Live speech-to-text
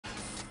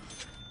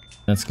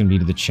That's gonna be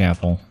to the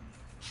chapel.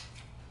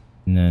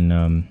 And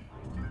then,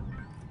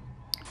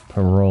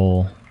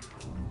 parole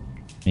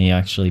may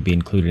actually be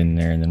included in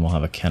there, and then we'll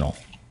have a kennel.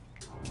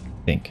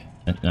 I think.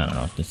 I don't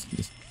know. This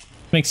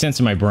makes sense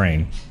in my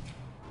brain.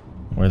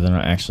 Whether or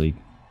not actually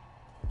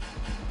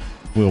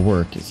will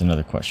work is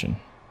another question.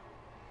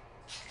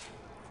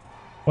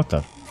 What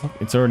the fuck?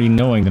 It's already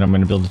knowing that I'm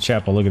gonna build a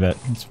chapel. Look at that.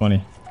 It's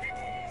funny.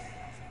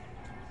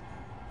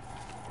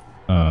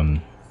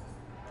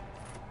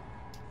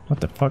 What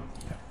the fuck?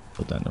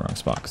 Put that in the wrong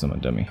spot because I'm a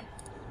dummy.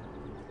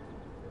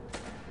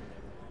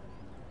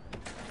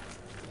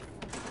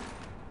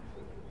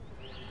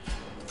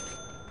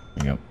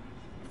 There you go.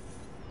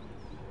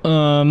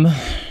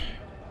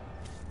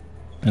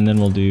 And then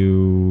we'll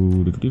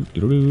do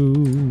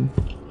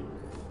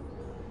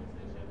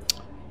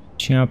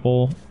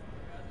chapel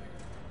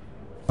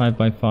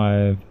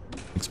 5x5,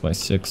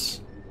 6x6.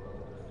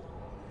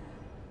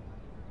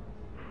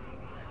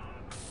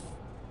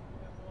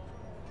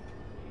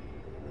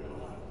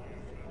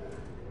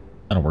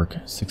 That'll work.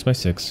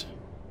 6x6.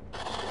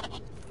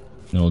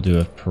 Then we'll do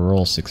a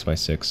parole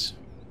 6x6.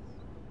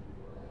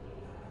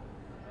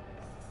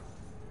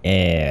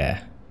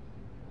 Yeah.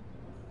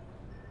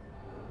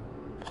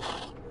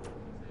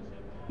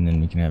 And then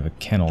we can have a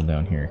kennel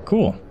down here.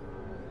 Cool.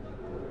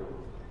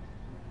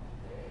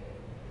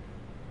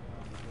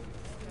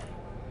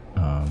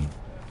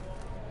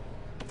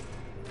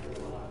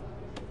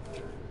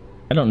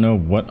 I don't know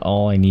what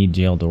all I need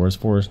jail doors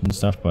for and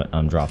stuff, but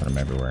I'm dropping them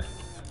everywhere.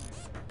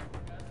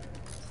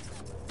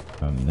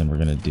 Then we're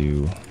gonna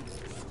do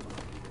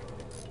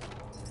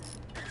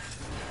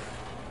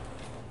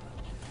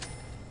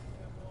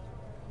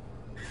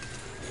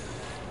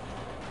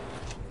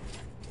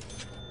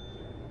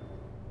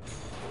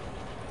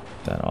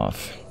that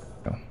off.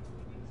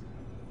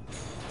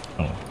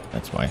 Oh,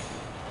 that's why.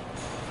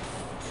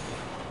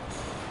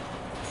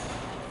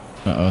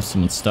 Uh-oh,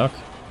 someone's stuck.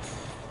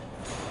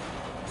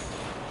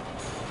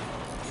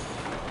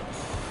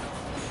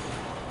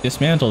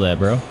 Dismantle that,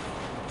 bro.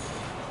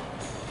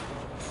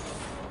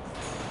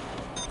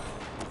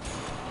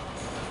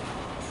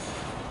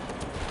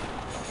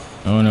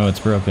 Oh no, it's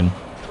broken.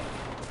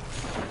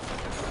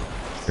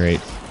 Great.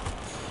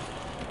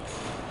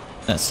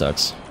 That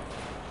sucks.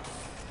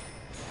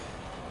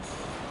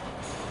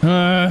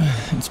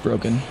 It's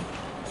broken.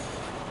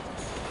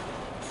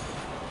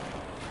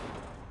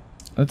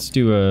 Let's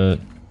do a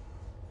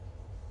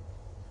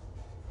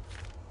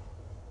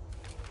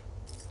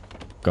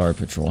guard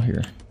patrol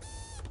here.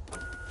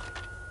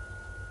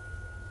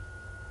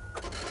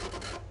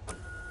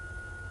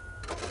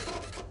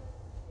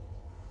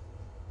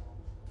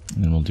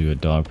 And then we'll do a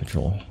dog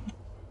patrol.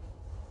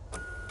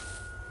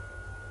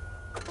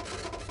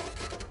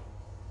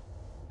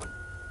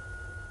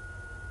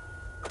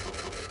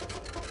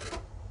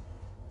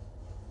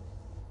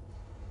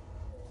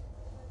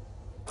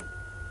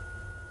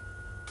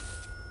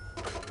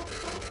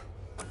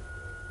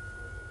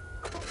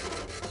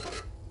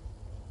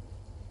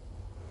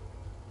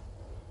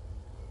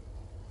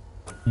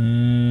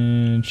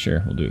 And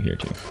sure, we'll do it here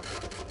too.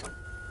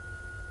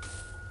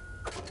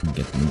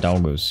 Get them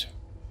doggos.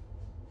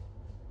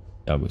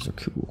 Doggos are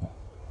cool.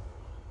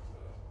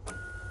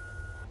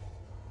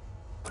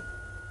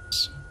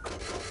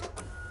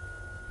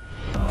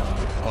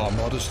 Our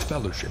modest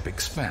fellowship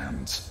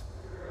expands.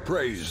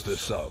 Praise the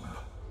sub.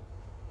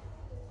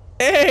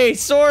 Hey,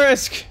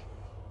 Sorisk!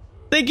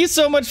 Thank you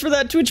so much for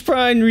that Twitch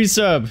Prime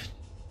resub.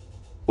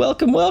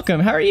 Welcome,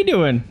 welcome. How are you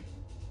doing?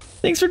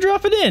 Thanks for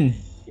dropping in.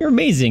 You're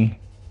amazing.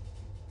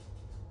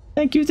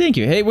 Thank you, thank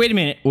you. Hey, wait a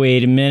minute.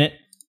 Wait a minute.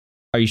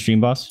 Are you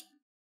stream boss?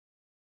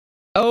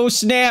 Oh,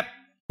 snap!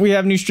 We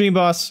have new stream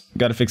boss.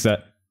 Gotta fix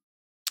that.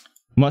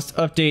 Must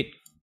update.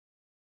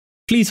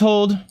 Please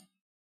hold.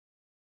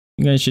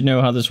 You guys should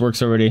know how this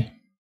works already.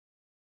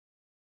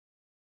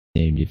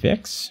 Save the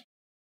fix.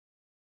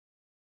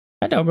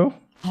 Hi, doggo.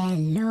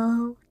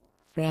 Hello,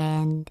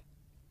 friend.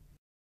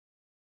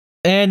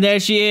 And there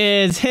she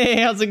is.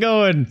 Hey, how's it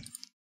going?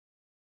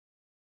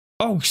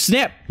 Oh,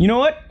 snap. You know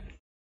what?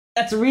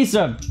 That's a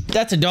resub.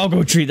 That's a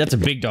doggo treat. That's a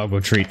big doggo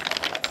treat.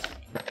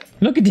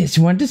 Look at this.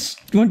 You want this?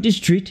 You want this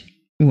treat?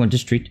 You want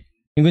this treat?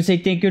 You gonna say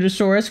thank you to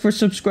Soros for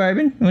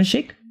subscribing? You wanna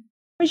shake?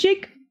 Wanna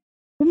shake?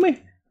 Come here.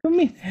 Come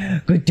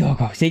here. Good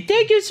doggo. Say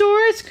thank you,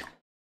 Soros.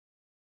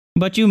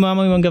 But you,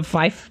 mama, you wanna give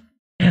 5?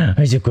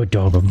 He's a good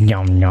doggo.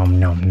 Nom, nom,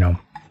 nom, nom.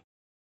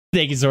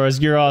 Thank you,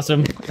 Soros. You're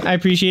awesome. I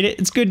appreciate it.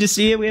 It's good to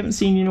see you. We haven't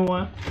seen you in a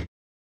while.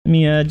 Let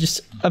me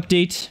just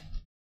update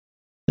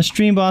the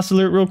stream boss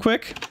alert real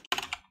quick.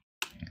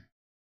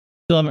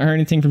 Still haven't heard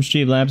anything from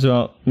Streamlabs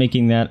about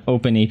making that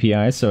open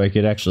API so I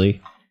could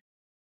actually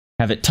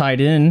have it tied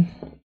in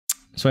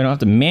so I don't have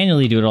to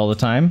manually do it all the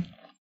time.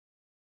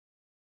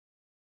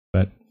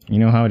 But you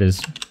know how it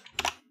is.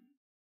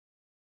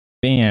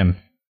 Bam.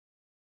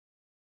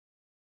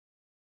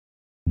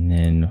 And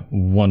then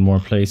one more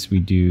place we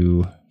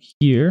do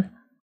here.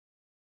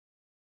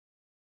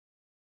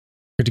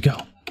 Good to go.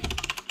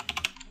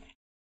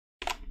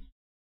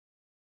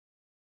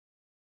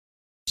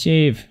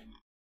 Save.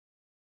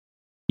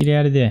 Get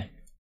out of there.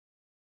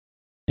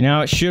 And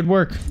now it should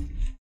work.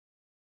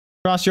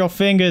 Cross your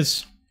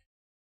fingers.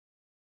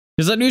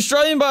 Because a new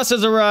Australian boss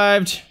has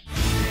arrived.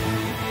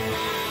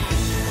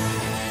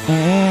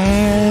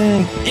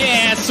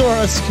 Yeah,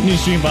 Soros, new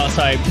stream boss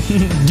hype.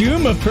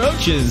 Doom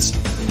approaches.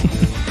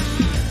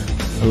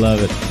 I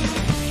love it.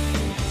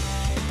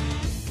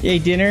 Yay,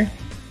 dinner.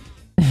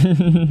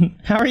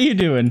 How are you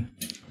doing?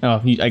 Oh,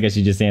 I guess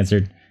you just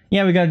answered.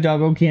 Yeah, we got a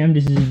doggo cam.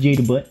 This is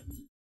Jada Butt.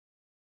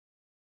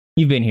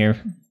 You've been here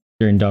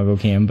during doggo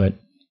cam, but...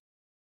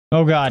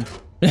 Oh god.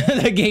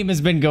 The game has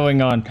been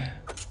going on.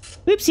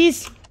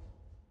 Whoopsies.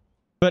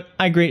 But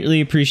I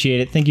greatly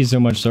appreciate it. Thank you so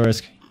much,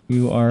 Soros.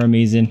 You are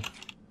amazing.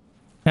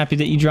 Happy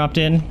that you dropped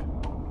in.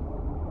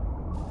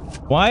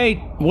 Why?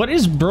 What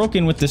is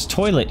broken with this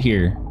toilet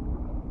here?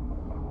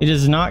 It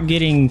is not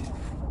getting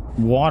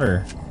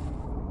water.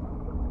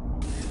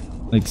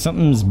 Like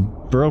something's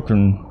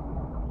broken.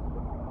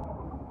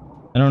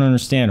 I don't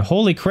understand.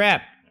 Holy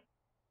crap!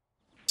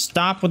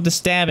 Stop with the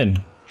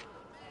stabbing.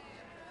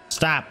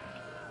 Stop.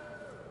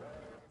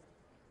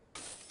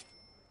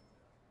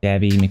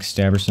 Dabby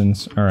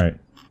McStabbersons. Alright.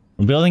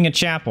 We're building a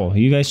chapel.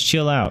 You guys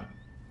chill out.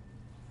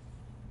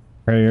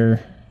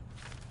 Prayer.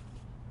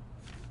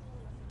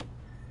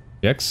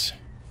 X.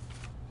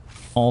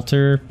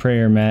 Altar,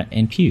 prayer mat,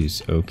 and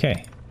pews.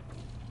 Okay.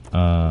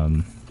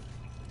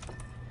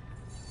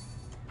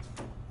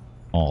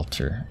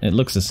 Altar. It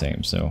looks the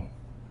same, so.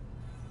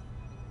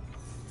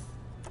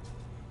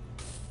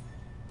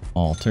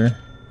 Altar.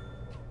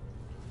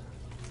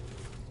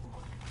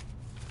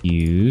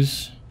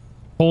 Pews.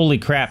 Holy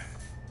crap.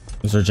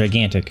 Those are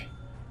gigantic.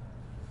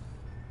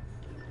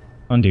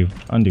 Undo,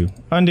 undo,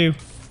 undo.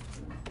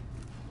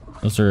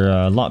 Those are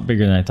a lot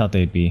bigger than I thought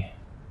they'd be.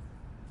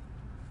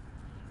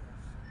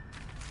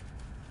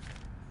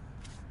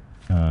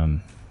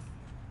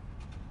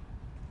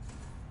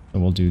 So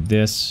we'll do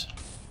this.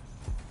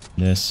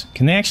 This.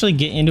 Can they actually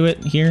get into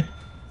it here?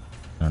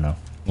 I don't know.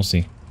 We'll see.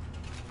 And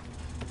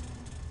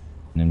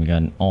then we got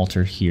an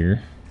altar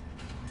here.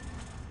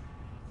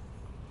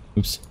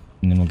 Oops.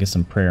 And then we'll get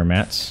some prayer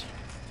mats.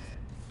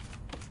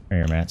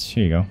 Prayer mats.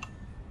 Here you go.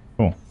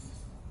 Cool.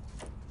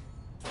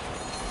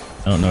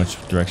 I don't know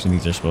which direction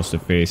these are supposed to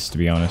face, to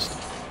be honest.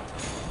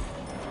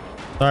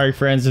 Sorry,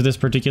 friends of this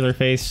particular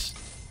face.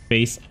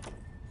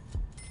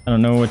 I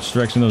don't know which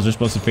direction those are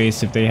supposed to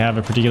face if they have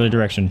a particular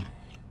direction.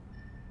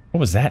 What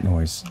was that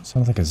noise? It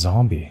sounded like a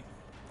zombie.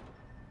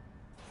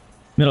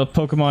 Middle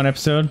Pokemon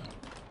episode.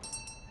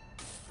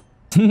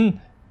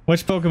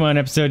 Which Pokemon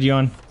episode you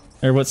on?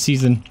 Or what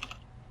season?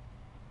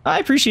 I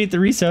appreciate the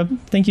resub.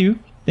 Thank you.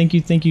 Thank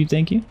you, thank you,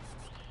 thank you.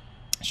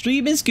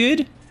 Stream is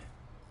good.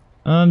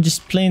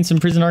 Just playing some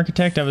Prison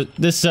Architect.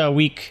 This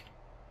week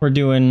we're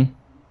doing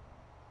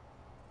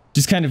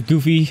just kind of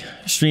goofy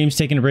streams,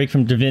 taking a break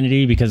from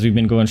Divinity because we've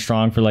been going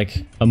strong for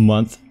like a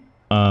month.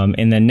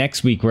 And then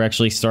next week we're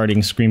actually starting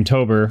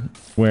Screamtober,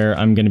 where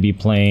I'm going to be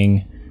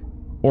playing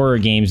horror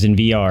games in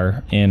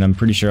VR, and I'm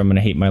pretty sure I'm going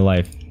to hate my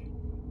life.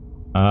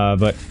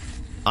 But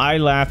I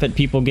laugh at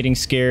people getting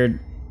scared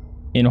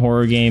in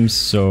horror games,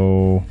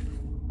 so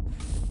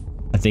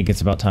I think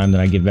it's about time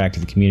that I give back to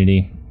the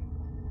community.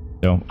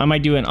 So I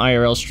might do an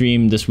IRL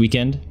stream this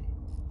weekend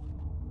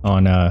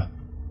on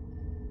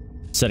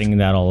setting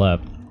that all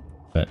up,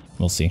 but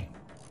we'll see.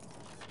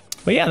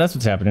 But yeah, that's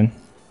what's happening.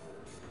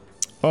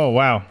 Oh,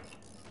 wow.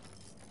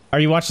 Are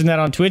you watching that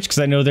on Twitch? Because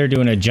I know they're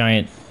doing a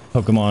giant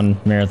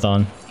Pokemon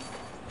marathon.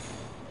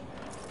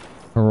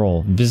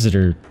 Parole.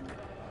 Visitor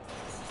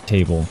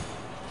table.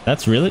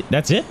 That's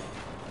it?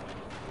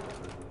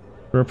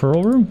 For a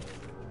parole room?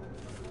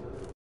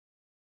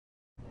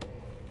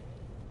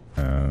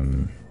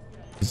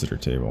 Visitor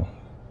table.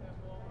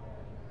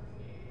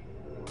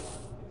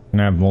 Can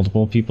I have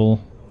multiple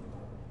people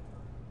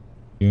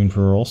doing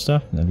parole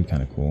stuff? That'd be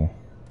kind of cool.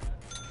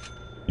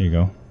 There you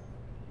go.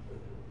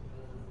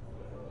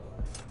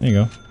 There you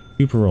go.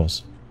 2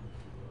 paroles.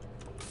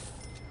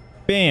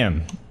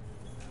 Bam!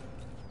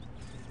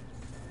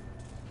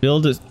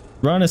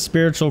 Run a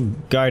spiritual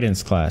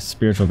guidance class.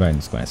 Spiritual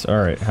guidance class.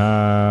 Alright,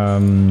 I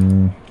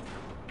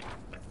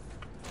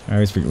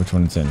always forget which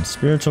one it's in.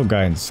 Spiritual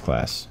guidance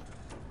class.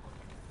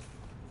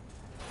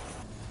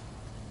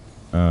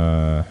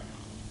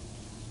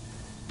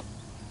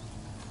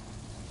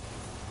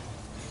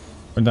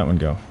 Where'd that one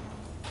go?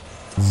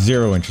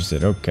 0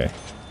 interested. Okay.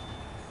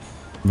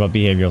 What about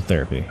behavioral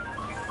therapy?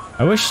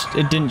 I wish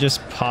it didn't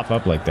just pop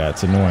up like that.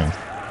 It's annoying.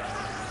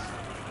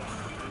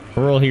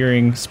 Oral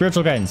hearing.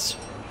 Spiritual guidance.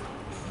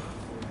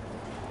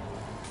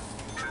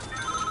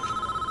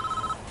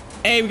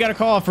 Hey, we got a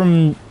call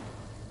from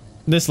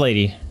this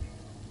lady.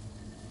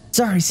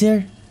 Sorry,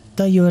 sir.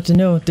 Thought you ought to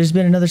know. There's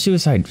been another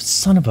suicide.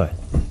 Son of a...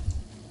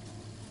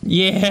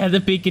 Yeah, the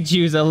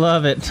Pikachus. I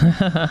love it.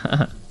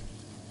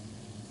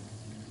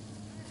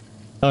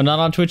 Oh, not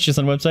on Twitch, just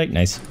on website?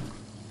 Nice.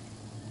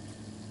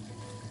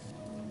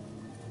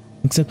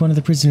 Looks like one of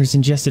the prisoners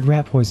ingested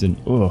rat poison.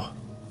 Ugh.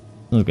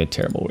 Look like a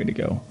terrible way to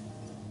go.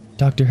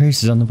 Dr.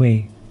 Hirsch is on the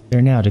way.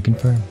 There now to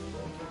confirm.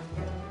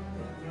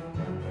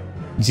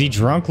 Is he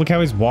drunk? Look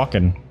how he's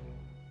walking.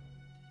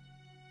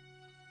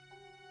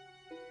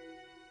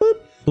 Boop.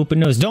 Boop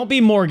and nose. Don't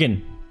be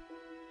Morgan.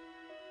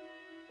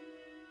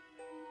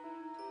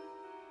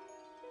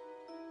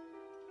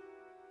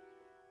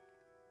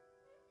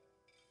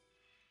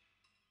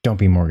 Don't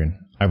be Morgan.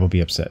 I will be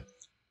upset.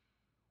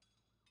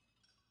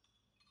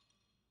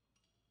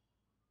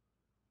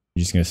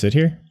 You just gonna sit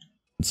here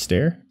and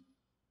stare?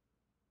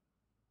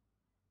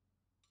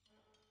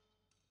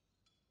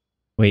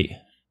 Wait.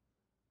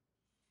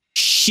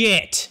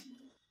 Shit!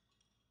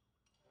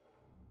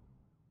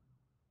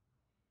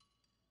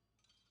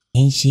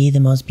 Ain't she the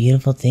most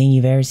beautiful thing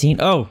you've ever seen?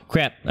 Oh,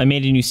 crap. I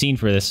made a new scene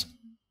for this.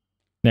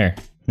 There.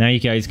 Now you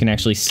guys can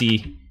actually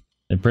see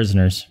the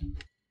prisoners.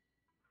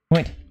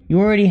 Wait, you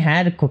already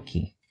had a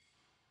cookie.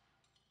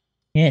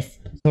 Yes,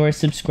 so I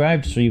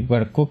subscribed so you've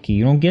got a cookie.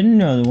 You don't get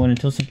another one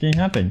until something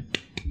happens.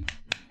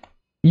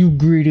 You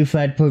greedy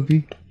fat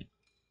puppy.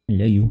 I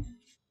love you.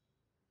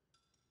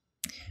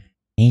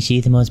 Ain't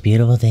she the most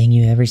beautiful thing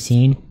you've ever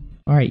seen?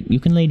 Alright, you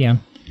can lay down.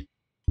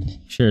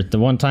 Sure, the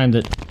one time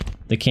that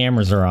the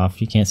cameras are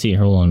off, you can't see it.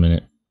 Hold on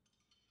a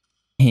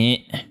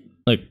minute.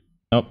 Look.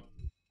 Oh.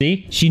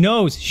 See? She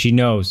knows! She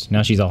knows.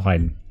 Now she's all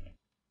hiding.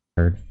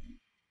 Heard.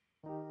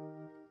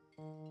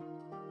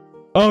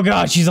 Oh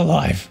god, she's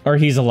alive! Or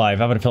he's alive.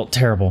 I would have felt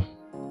terrible.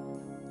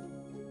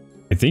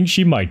 I think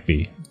she might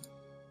be.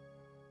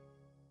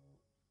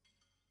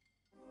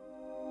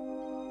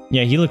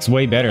 Yeah, he looks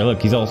way better.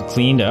 Look, he's all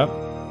cleaned up.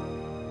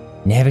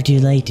 Never too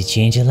late to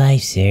change a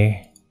life, sir.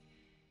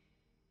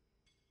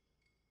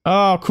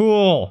 Oh,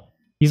 cool!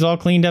 He's all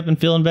cleaned up and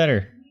feeling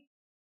better.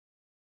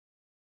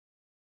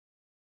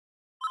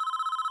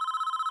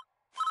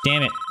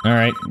 Damn it.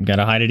 Alright,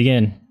 gotta hide it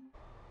again.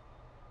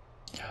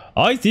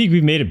 I think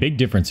we've made a big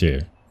difference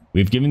here.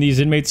 We've given these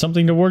inmates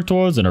something to work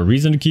towards and a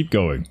reason to keep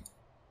going.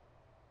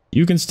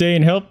 You can stay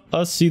and help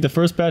us see the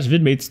first batch of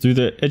inmates through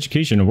the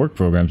education and work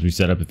programs we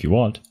set up if you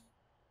want.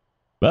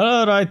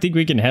 But I think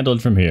we can handle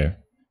it from here.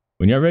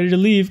 When you're ready to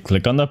leave,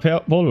 click on the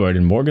Polaroid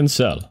in Morgan's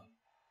cell.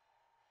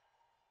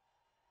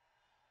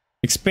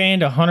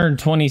 Expand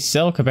 120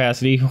 cell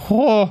capacity.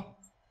 Oh.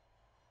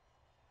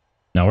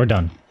 Now we're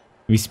done.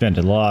 We spent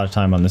a lot of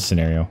time on this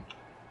scenario.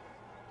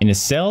 In a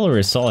cell or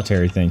a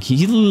solitary thing?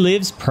 He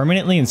lives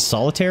permanently in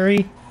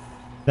solitary?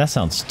 That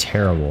sounds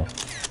terrible.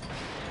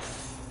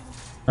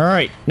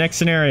 Alright, next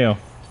scenario.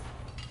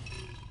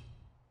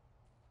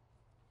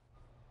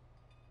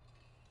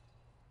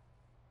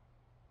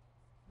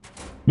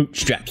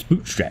 Bootstraps,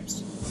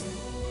 bootstraps.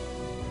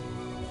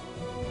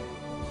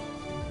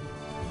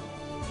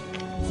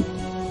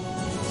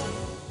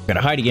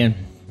 Gotta hide again.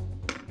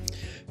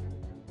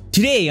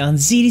 Today on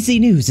CDC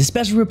News, a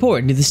special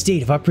report into the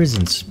state of our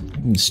prisons.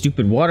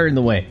 Stupid water in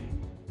the way.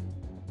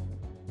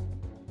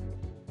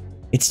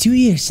 It's 2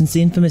 years since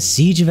the infamous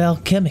Siege of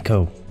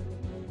Alchemico.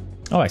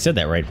 Oh, I said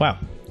that right. Wow.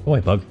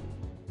 Boy, bug.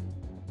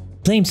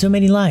 Claimed so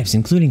many lives,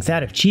 including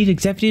that of Chief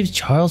Executive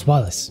Charles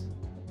Wallace.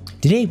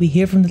 Today, we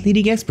hear from the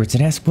leading experts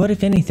and ask what,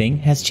 if anything,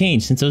 has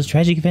changed since those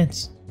tragic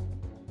events.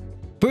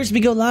 First,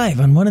 we go live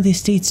on one of the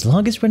state's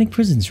longest-running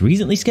prisons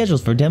recently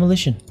scheduled for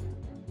demolition.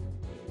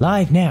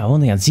 Live now,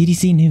 only on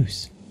CDC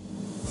News.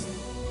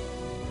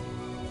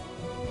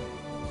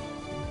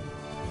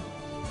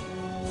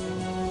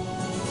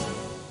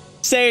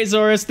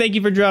 Sayasaurus, thank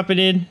you for dropping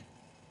in.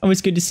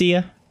 Always good to see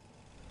ya.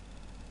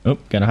 Oh,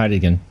 gotta hide it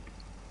again.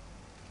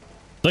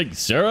 Thanks,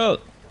 Sarah.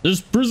 This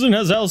prison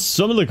has housed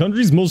some of the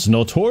country's most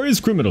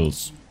notorious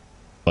criminals.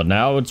 But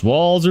now its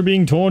walls are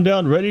being torn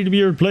down, ready to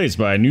be replaced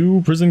by a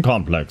new prison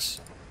complex.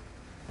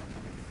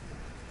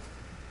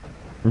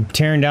 We're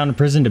tearing down a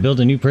prison to build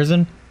a new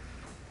prison?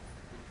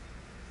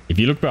 If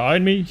you look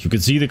behind me, you can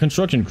see the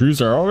construction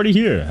crews are already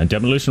here, and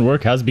demolition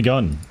work has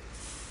begun.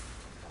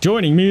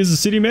 Joining me is the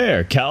city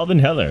mayor, Calvin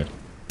Heller.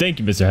 Thank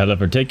you, Mr. Heller,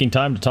 for taking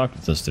time to talk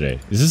with us today.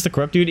 Is this the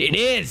corrupt dude? It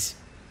is!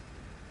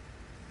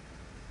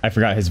 I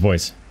forgot his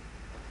voice.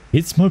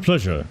 It's my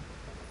pleasure.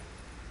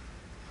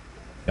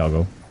 Y'all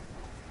go.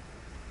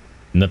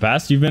 In the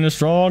past, you've been a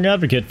strong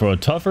advocate for a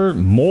tougher,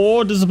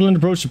 more disciplined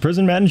approach to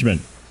prison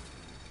management.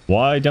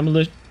 Why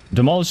demolish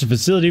a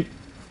facility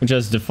which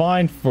has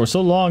defined for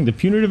so long the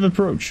punitive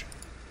approach?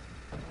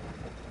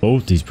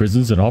 Both these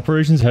prisons and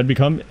operations had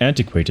become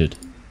antiquated.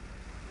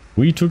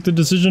 We took the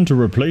decision to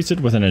replace it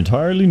with an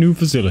entirely new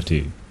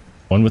facility,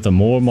 one with a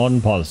more modern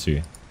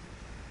policy.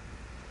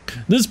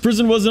 This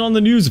prison wasn't on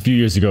the news a few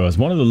years ago as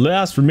one of the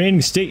last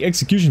remaining state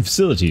execution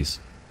facilities.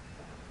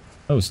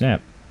 Oh,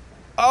 snap.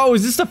 Oh,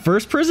 is this the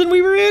first prison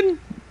we were in?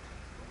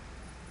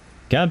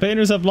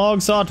 Campaigners have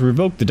long sought to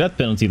revoke the death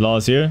penalty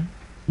laws here.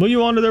 Will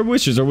you honor their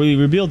wishes or will you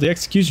rebuild the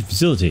execution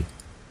facility?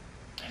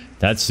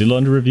 That's still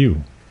under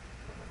review.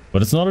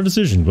 But it's not a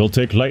decision we'll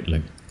take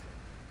lightly.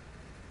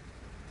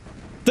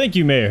 Thank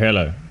you, Mayor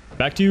Heller.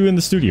 Back to you in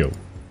the studio.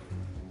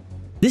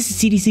 This is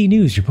CDC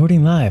News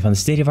reporting live on the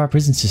state of our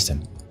prison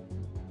system.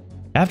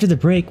 After the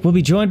break, we'll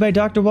be joined by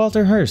Dr.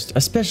 Walter Hurst,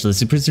 a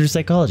specialist in prisoner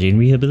psychology and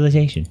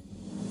rehabilitation.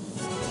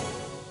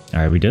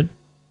 Alright, we good?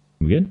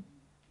 We good?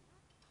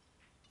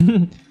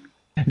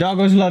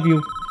 Doggos love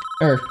you.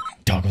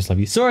 Doggos love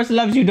you. Source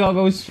loves you,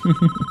 doggos.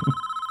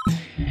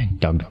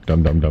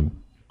 Dog.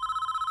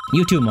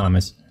 You too,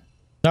 mamas.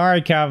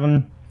 Sorry,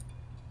 Calvin.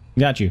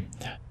 Got you.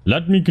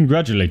 Let me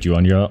congratulate you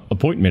on your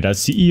appointment as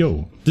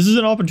CEO. This is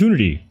an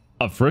opportunity.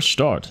 A fresh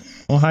start.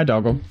 Oh, hi,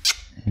 doggo.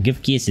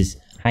 Give kisses.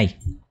 Hi.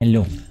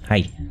 Hello.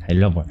 Hi.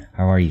 Hello.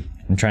 How are you?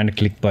 I'm trying to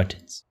click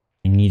buttons.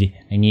 I need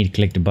to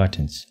click the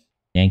buttons.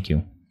 Thank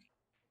you.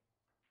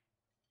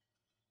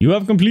 You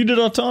have completed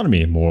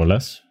autonomy, more or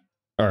less.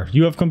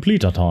 You have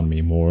complete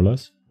autonomy, more or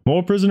less.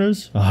 More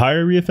prisoners,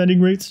 higher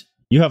reoffending rates.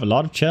 You have a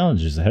lot of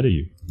challenges ahead of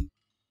you.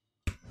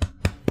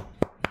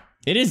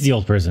 It is the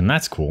old prison,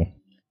 that's cool.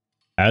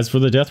 As for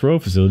the death row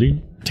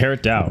facility, tear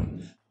it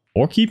down.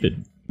 Or keep it.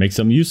 Make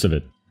some use of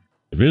it.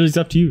 It really is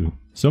up to you.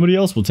 Somebody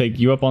else will take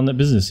you up on that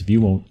business if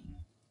you won't.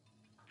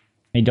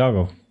 Hey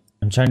doggo,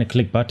 I'm trying to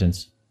click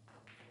buttons.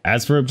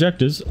 As for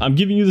objectives, I'm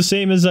giving you the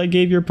same as I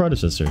gave your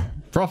predecessor.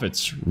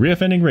 Profits,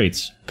 reoffending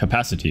rates,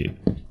 capacity.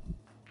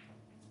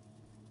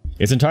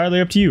 It's entirely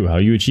up to you how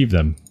you achieve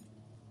them.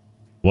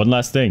 One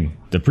last thing.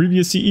 The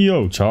previous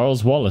CEO,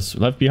 Charles Wallace,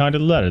 left behind a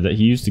letter that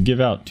he used to give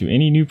out to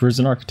any new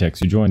prison architects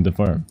who joined the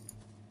firm.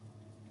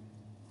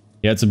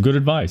 He had some good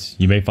advice.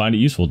 You may find it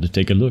useful to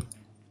take a look.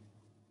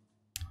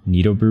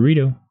 Neato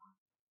burrito.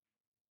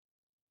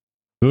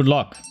 Good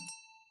luck.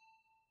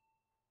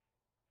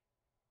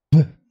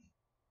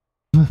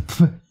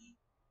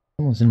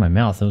 Almost in my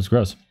mouth. That was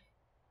gross.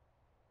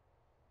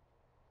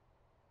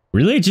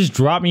 Really? It just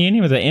dropped me in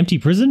here with an empty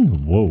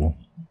prison? Whoa.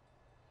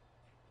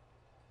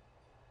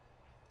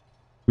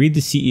 Read the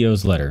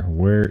CEO's letter.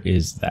 Where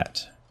is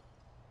that?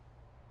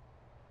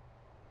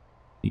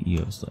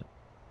 CEO's letter.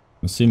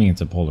 I'm assuming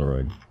it's a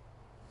Polaroid.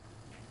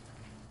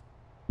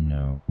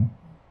 No.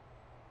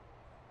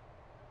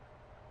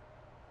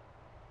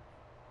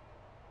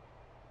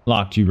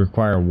 Locked. You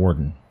require a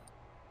warden.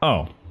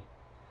 Oh.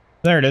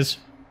 There it is.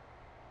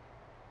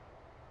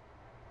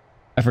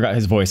 I forgot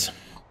his voice.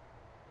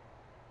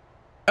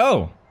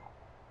 Oh!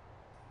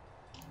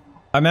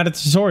 I'm at a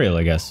tutorial,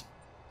 I guess.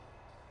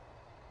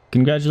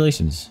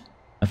 Congratulations.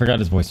 I forgot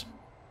his voice.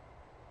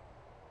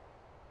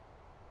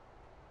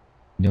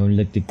 Don't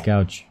lick the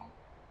couch.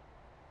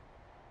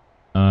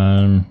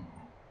 No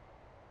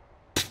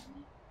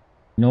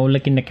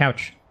licking the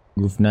couch.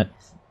 Goof nut.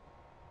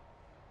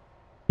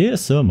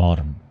 Yes, sir,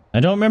 madam. I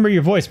don't remember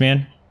your voice,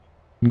 man.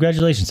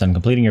 Congratulations on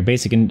completing your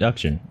basic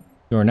induction.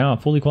 You are now a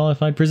fully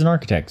qualified prison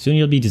architect. Soon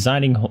you'll be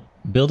designing,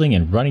 building,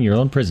 and running your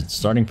own prisons,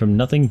 starting from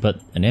nothing but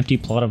an empty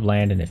plot of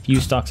land and a few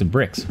stocks of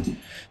bricks.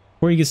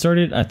 Before you get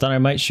started, I thought I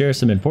might share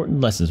some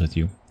important lessons with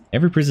you.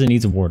 Every prison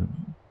needs a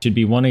warden. Should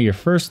be one of your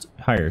first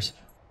hires.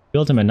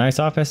 Build him a nice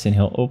office and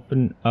he'll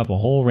open up a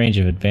whole range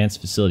of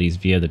advanced facilities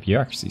via the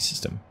bureaucracy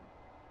system.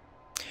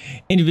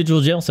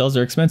 Individual jail cells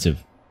are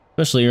expensive,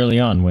 especially early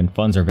on when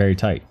funds are very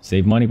tight.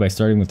 Save money by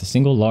starting with a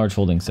single large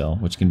holding cell,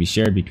 which can be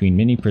shared between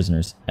many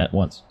prisoners at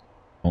once.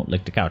 Won't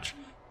lick the couch.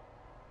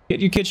 Get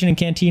your kitchen and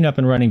canteen up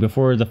and running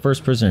before the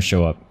first prisoners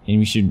show up, and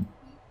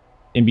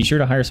be sure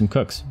to hire some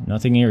cooks.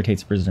 Nothing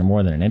irritates a prisoner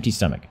more than an empty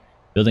stomach.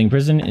 Building a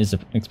prison is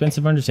an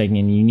expensive undertaking,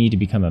 and you need to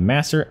become a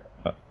master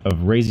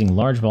of raising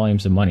large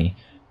volumes of money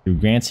through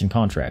grants and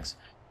contracts.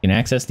 You can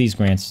access these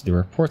grants through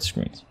report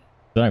screens.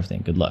 That's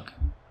everything. Good luck.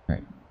 All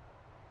right.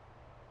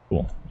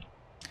 Cool.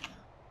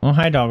 Oh,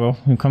 hi, doggo.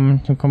 You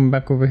coming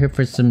back over here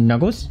for some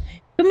nuggles?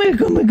 Come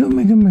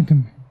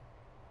here.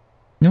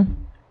 No?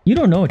 You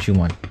don't know what you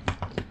want.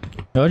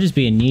 I'll just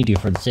be a needy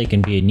for the sake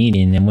of being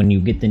needy, and then when you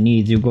get the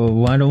needs, you go,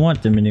 well, I don't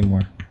want them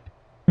anymore.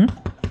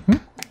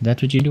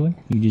 That's what you're doing?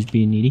 You just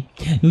being needy?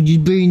 You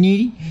just being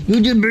needy?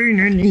 You just being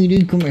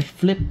needy? Come here,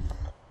 flip.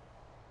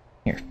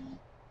 Here.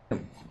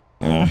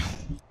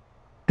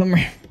 Come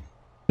here.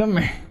 Come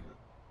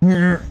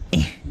here.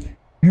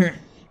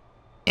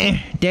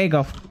 There you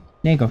go.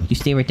 There you go. You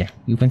stay right there.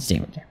 You can stay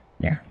right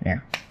there.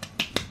 There.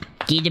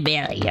 Get the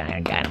belly. Yeah,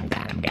 got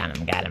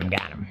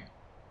him.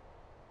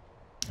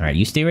 Alright,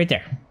 you stay right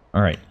there.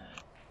 Alright.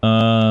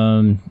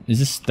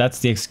 That's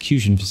the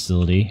execution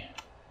facility.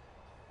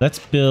 Let's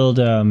build,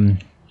 this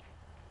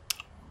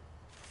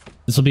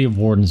will be a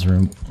warden's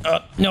room.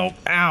 No,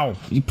 ow!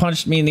 You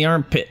punched me in the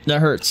armpit. That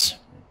hurts.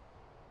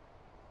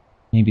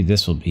 Maybe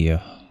this will be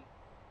a...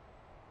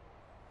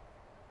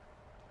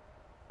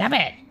 Stop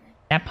it!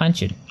 Stop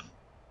punching.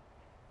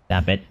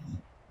 Stop it.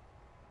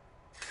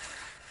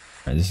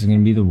 Alright, this is gonna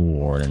be the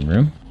warden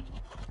room.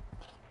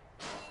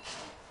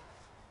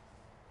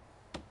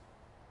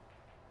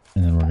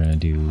 And then we're gonna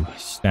do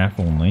staff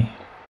only.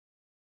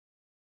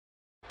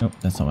 Nope,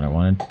 that's not what I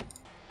wanted.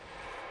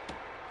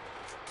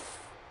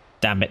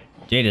 Stop it.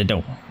 Jada,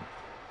 don't.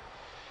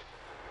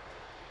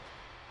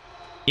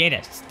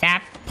 Jada,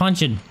 stop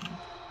punching.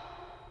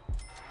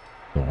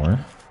 Door.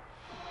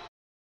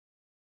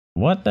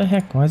 What the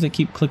heck? Why does it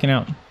keep clicking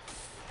out?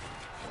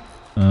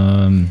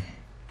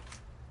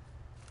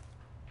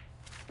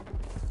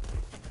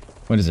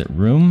 What is it?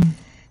 Room?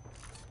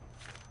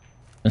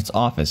 It's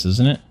office,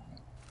 isn't it?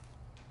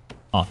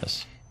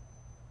 Office.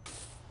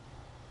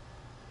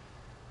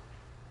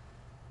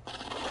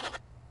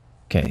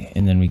 Okay,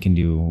 and then we can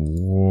do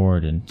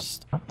Warden.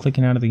 Stop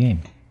clicking out of the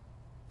game.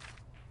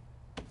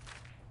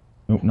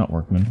 Nope, not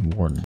Workman. Warden.